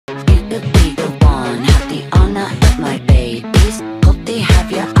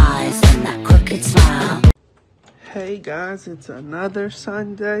guys, it's another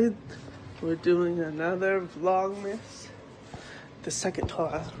Sunday. We're doing another Vlogmas. The second to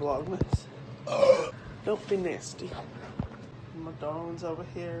last Vlogmas. Don't be nasty. My darlin's over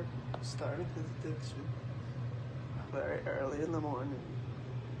here starting his addiction very early in the morning.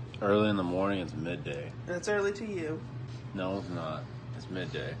 Early in the morning, it's midday. That's early to you. No, it's not. It's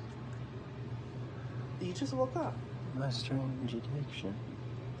midday. You just woke up. My strange addiction.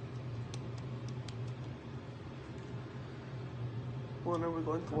 When are we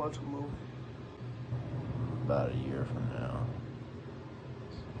going to watch a movie? About a year from now.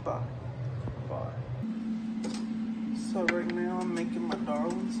 Bye. Bye. So right now I'm making my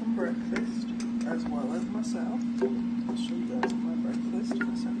darling some breakfast, as well as myself. I'll show you guys my breakfast in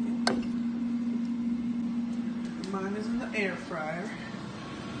a second. Mine is in the air fryer.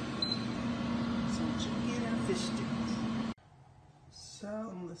 Some chicken and fish sticks.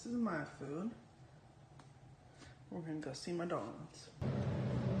 So this is my food. We're gonna go see my darlings.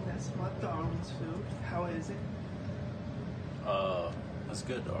 That's my darling's food. How is it? That's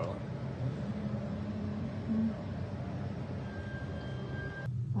good, darling.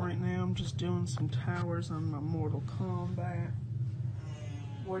 Right now I'm just doing some towers on my Mortal Kombat.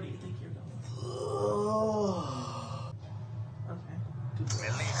 Where do you think you're going? Okay.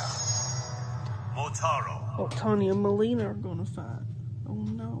 Melina. Motaro. Oh, Tony and Melina are gonna fight. Oh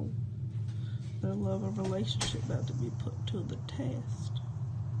no. Their love and relationship about to be put to the test.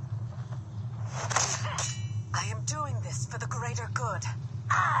 I am doing this for the greater good.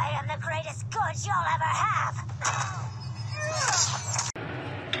 I am the greatest good you'll ever have.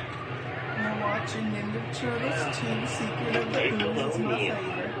 We're watching Ninja Turtles 2 Secret of the Ooze. It's my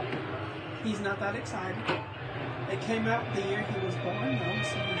favorite. He's not that excited. It came out the year he was born though,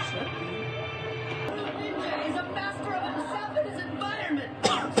 so he should be. He's a master of himself and his environment.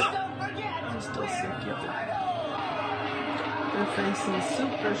 Don't forget. I'm still sick, y'all. They're facing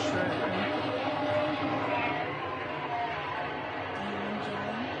Super Shredder.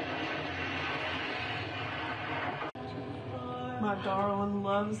 My darling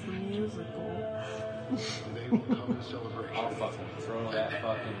loves the musical. I'll fucking throw that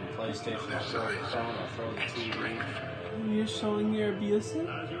fucking PlayStation, I'll throw the phone, I'll throw the TV. You're showing you're abusive?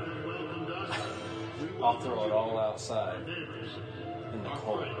 I'll throw it all outside in the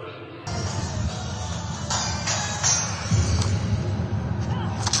cold.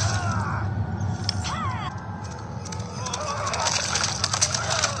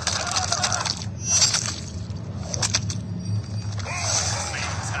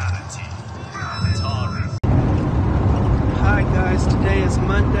 Hi guys, today is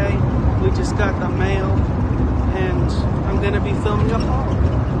Monday. We just got the mail and I'm gonna be filming a haul.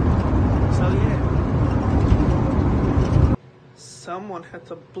 So yeah. Someone had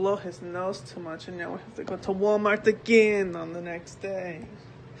to blow his nose too much and now we have to go to Walmart again on the next day.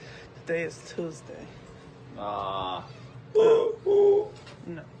 Today is Tuesday. No.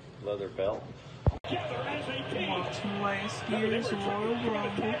 Leather belt. Watching last year's Royal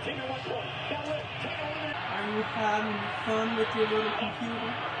Rumble. Are you having fun with your little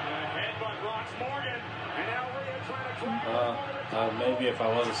computer? Maybe if I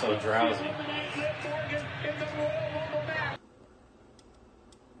wasn't so drowsy.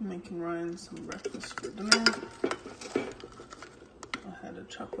 Making Ryan some breakfast for dinner. I had to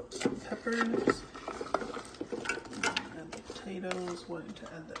chop up some peppers. Add the potatoes, waiting to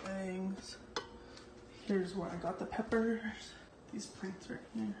add the eggs. Here's where I got the peppers. These plants right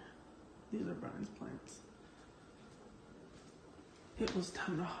here. These are Brian's plants. It was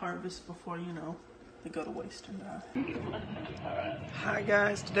time to harvest before, you know, they go to waste and die. Hi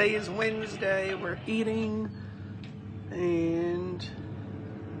guys, today is Wednesday. We're eating and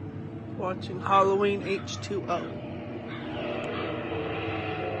watching Halloween H2O.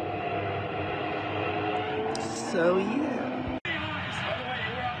 So yeah.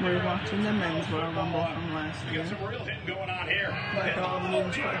 We're watching the men's Royal Rumble from last year. My dog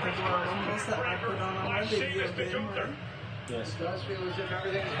enjoyed the Royal Rumbles that I put on my video game, right? Yes. It does feel as if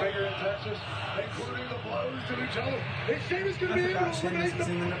everything's bigger in Texas, including the blows to each other. This game is going to be I forgot Shaun was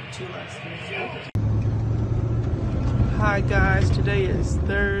in the number 2 last year. Hi guys, today is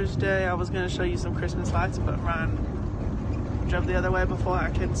Thursday. I was going to show you some Christmas lights, but Ryan drove the other way before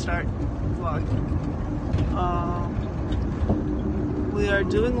I could start vlogging. We are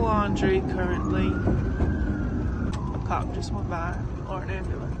doing laundry currently. A cop just went by, or an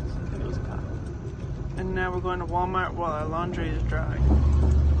ambulance. I think it was a cop. And now we're going to Walmart while our laundry is dry.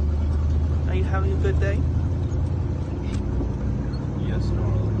 Are you having a good day? Yes,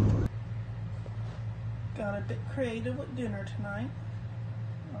 darling. Got a bit creative with dinner tonight.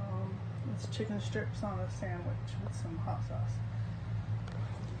 It's chicken strips on a sandwich with some hot sauce.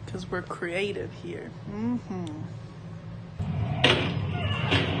 Because we're creative here.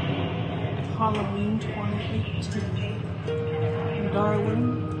 Halloween 2018.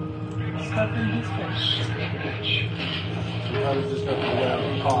 Darlin stuffing his face. I was just going to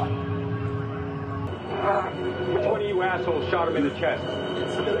get caught. Which one of you assholes shot him in the chest?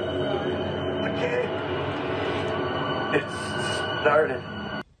 It's started.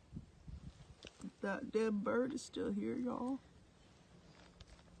 That dead bird is still here, y'all.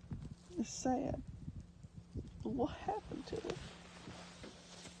 It's sad. What happened to it?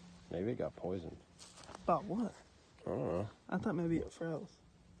 Maybe it got poisoned. About what? I don't know. I thought maybe it froze.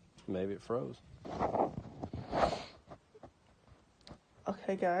 Maybe it froze.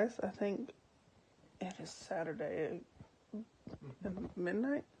 Okay, guys, I think it is Saturday at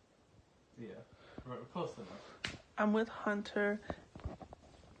midnight. Yeah, we're close enough. I'm with Hunter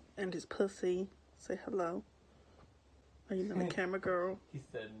and his pussy. Say hello. Are you not a camera girl? He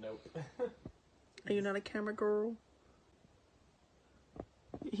said nope. Are you not a camera girl?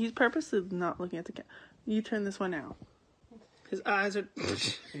 He's purposely not looking at the camera. You turn this one out. His eyes are...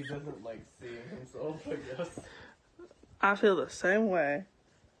 He doesn't like seeing himself, I guess. I feel the same way.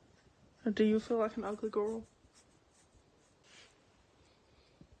 Do you feel like an ugly girl?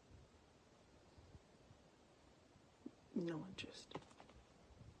 No interest.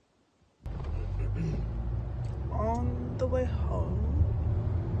 On the way home,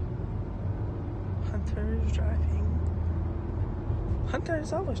 Hunter is driving. Hunter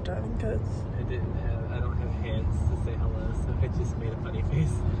is always driving because I don't have hands to say hello, so I just made a funny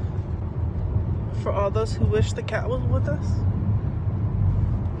face. for all those who wish the cat was with us,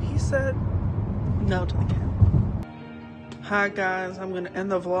 he said no to the cat. Hi guys, I'm gonna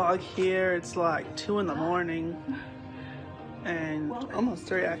end the vlog here. It's like 2 in the morning and almost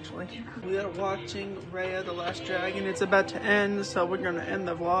 3 actually. We are watching Raya the Last Dragon. It's about to end, so we're gonna end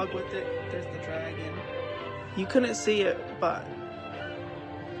the vlog with it. There's the dragon. You couldn't see it, but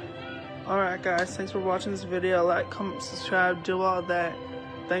alright guys, thanks for watching this video. Like, comment, subscribe, do all that.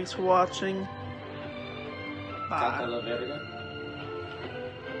 Thanks for watching. Bye. Hasta la verga.